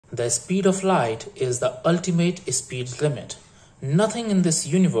The speed of light is the ultimate speed limit. Nothing in this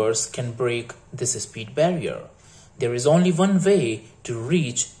universe can break this speed barrier. There is only one way to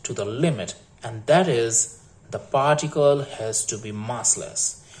reach to the limit, and that is the particle has to be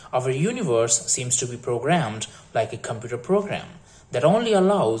massless. Our universe seems to be programmed like a computer program that only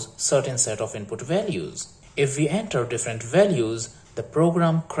allows certain set of input values. If we enter different values, the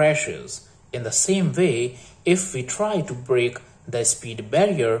program crashes. In the same way, if we try to break the speed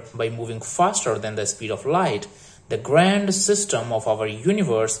barrier by moving faster than the speed of light, the grand system of our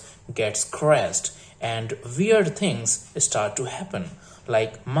universe gets crashed and weird things start to happen,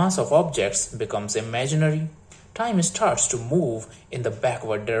 like mass of objects becomes imaginary, time starts to move in the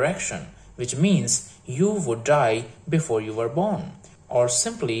backward direction, which means you would die before you were born, or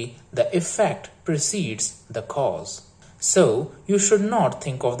simply the effect precedes the cause. So, you should not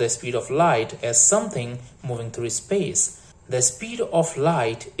think of the speed of light as something moving through space. The speed of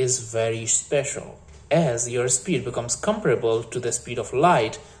light is very special. As your speed becomes comparable to the speed of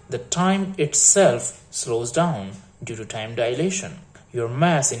light, the time itself slows down due to time dilation. Your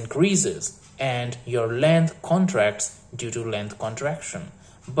mass increases and your length contracts due to length contraction.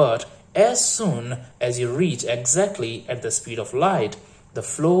 But as soon as you reach exactly at the speed of light, the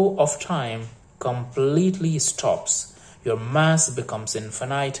flow of time completely stops. Your mass becomes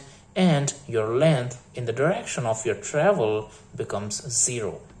infinite and your length in the direction of your travel becomes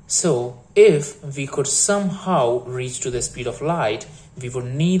zero. So, if we could somehow reach to the speed of light, we would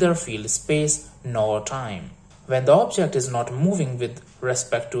neither feel space nor time. When the object is not moving with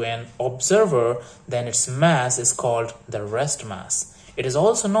respect to an observer, then its mass is called the rest mass. It is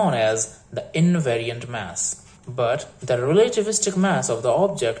also known as the invariant mass. But the relativistic mass of the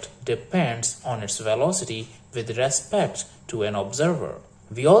object depends on its velocity with respect to an observer.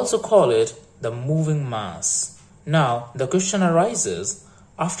 We also call it the moving mass. Now, the question arises,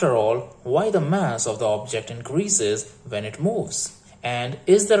 after all, why the mass of the object increases when it moves? And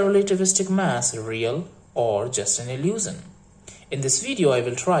is the relativistic mass real or just an illusion? In this video, I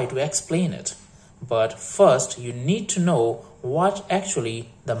will try to explain it. But first, you need to know what actually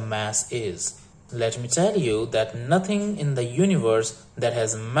the mass is. Let me tell you that nothing in the universe that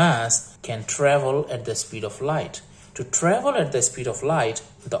has mass can travel at the speed of light. To travel at the speed of light,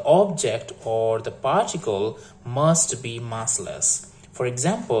 the object or the particle must be massless. For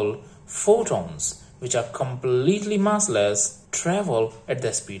example, photons, which are completely massless, travel at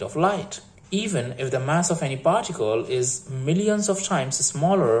the speed of light. Even if the mass of any particle is millions of times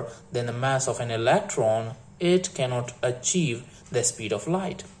smaller than the mass of an electron, it cannot achieve the speed of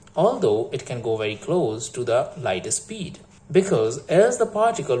light, although it can go very close to the light speed. Because as the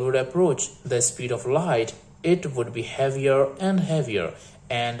particle would approach the speed of light, it would be heavier and heavier,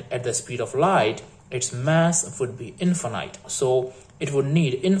 and at the speed of light, its mass would be infinite. So it would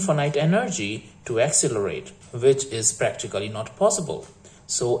need infinite energy to accelerate, which is practically not possible.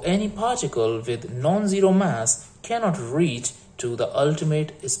 So any particle with non-zero mass cannot reach to the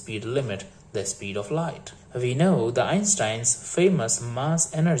ultimate speed limit, the speed of light. We know the Einstein's famous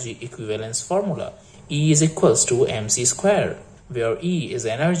mass-energy equivalence formula, E is equals to mc squared, where E is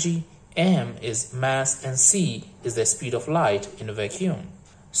energy, m is mass, and c is the speed of light in a vacuum.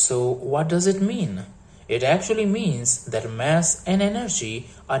 So what does it mean? It actually means that mass and energy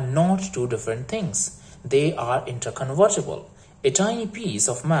are not two different things. They are interconvertible. A tiny piece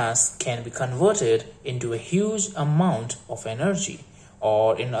of mass can be converted into a huge amount of energy.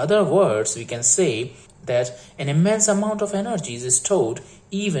 Or in other words, we can say that an immense amount of energy is stored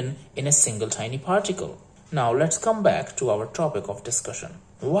even in a single tiny particle. Now let's come back to our topic of discussion.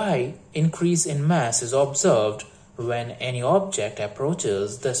 Why increase in mass is observed when any object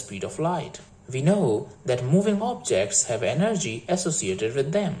approaches the speed of light? We know that moving objects have energy associated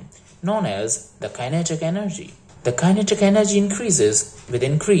with them, known as the kinetic energy. The kinetic energy increases with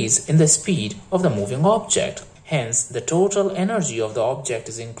increase in the speed of the moving object. Hence, the total energy of the object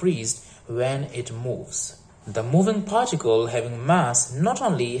is increased when it moves. The moving particle having mass not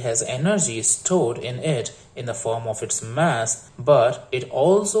only has energy stored in it in the form of its mass, but it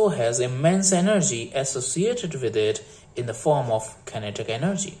also has immense energy associated with it in the form of kinetic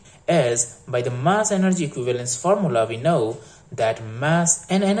energy. As by the mass-energy equivalence formula, we know that mass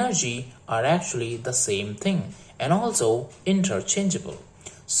and energy are actually the same thing and also interchangeable.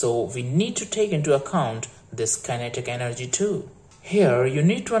 So we need to take into account this kinetic energy too. Here you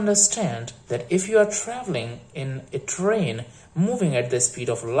need to understand that if you are traveling in a train moving at the speed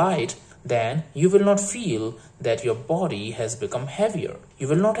of light, then you will not feel that your body has become heavier. You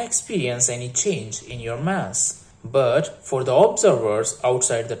will not experience any change in your mass. But for the observers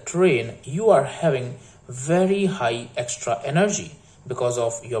outside the train, you are having very high extra energy because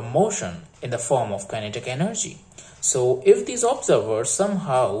of your motion in the form of kinetic energy. So if these observers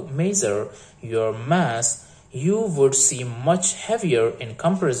somehow measure your mass, you would seem much heavier in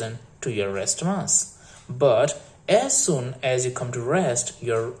comparison to your rest mass. But as soon as you come to rest,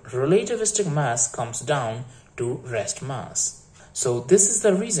 your relativistic mass comes down to rest mass. So this is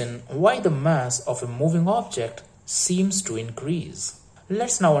the reason why the mass of a moving object seems to increase.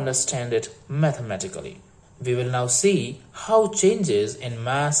 Let's now understand it mathematically. We will now see how changes in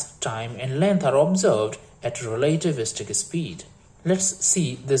mass, time and length are observed at relativistic speed. Let's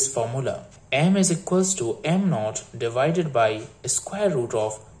see this formula. M is equals to m naught divided by square root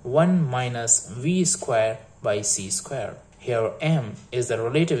of 1 minus v square by c square. Here m is the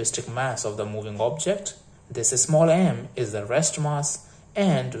relativistic mass of the moving object, this small m is the rest mass,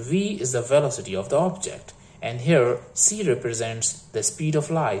 and v is the velocity of the object, and here c represents the speed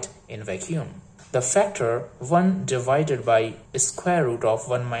of light in vacuum. The factor 1 divided by square root of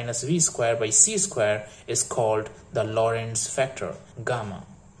 1 minus v square by c square is called the Lorentz factor, gamma.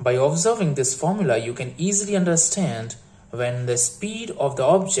 By observing this formula, you can easily understand when the speed of the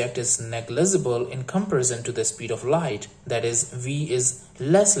object is negligible in comparison to the speed of light, that is, v is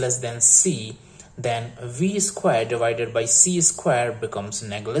less than c, then v square divided by c square becomes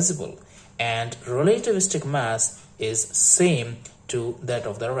negligible, and relativistic mass is same to that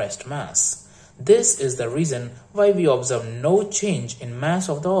of the rest mass. This is the reason why we observe no change in mass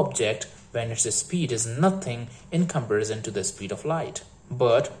of the object when its speed is nothing in comparison to the speed of light.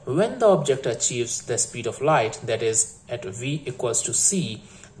 But when the object achieves the speed of light, that is at v equals to c,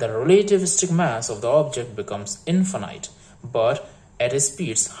 the relativistic mass of the object becomes infinite. But at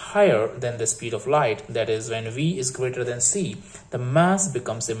speeds higher than the speed of light, that is when v is greater than c, the mass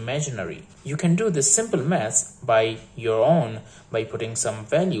becomes imaginary. You can do this simple math by your own by putting some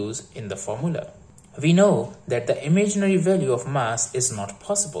values in the formula. We know that the imaginary value of mass is not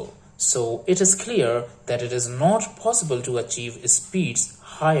possible. So it is clear that it is not possible to achieve speeds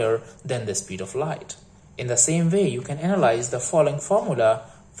higher than the speed of light. In the same way, you can analyze the following formula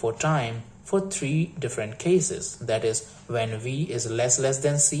for time for 3 different cases, that is when v is less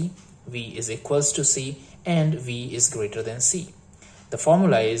than c, v is equals to c, and v is greater than c. The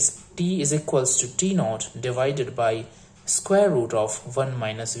formula is t is equals to t naught divided by square root of 1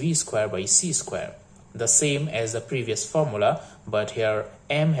 minus v square by c square. The same as the previous formula, but here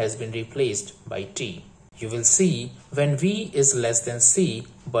m has been replaced by t. You will see when v is less than c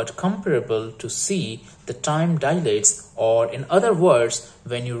but comparable to c, the time dilates, or in other words,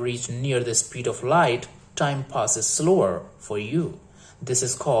 when you reach near the speed of light, time passes slower for you. This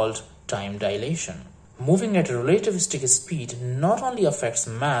is called time dilation. Moving at relativistic speed not only affects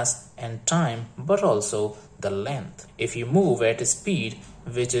mass and time but also the length. If you move at a speed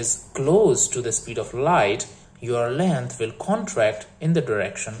which is close to the speed of light, your length will contract in the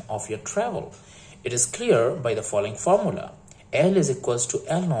direction of your travel. It is clear by the following formula. L is equals to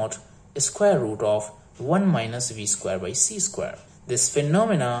L naught square root of 1 minus v square by c square. This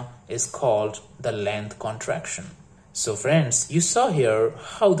phenomena is called the length contraction. So friends, you saw here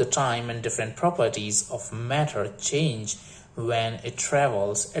how the time and different properties of matter change when it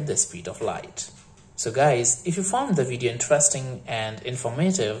travels at the speed of light. So guys, if you found the video interesting and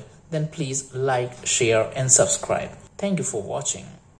informative, then please like, share and subscribe. Thank you for watching.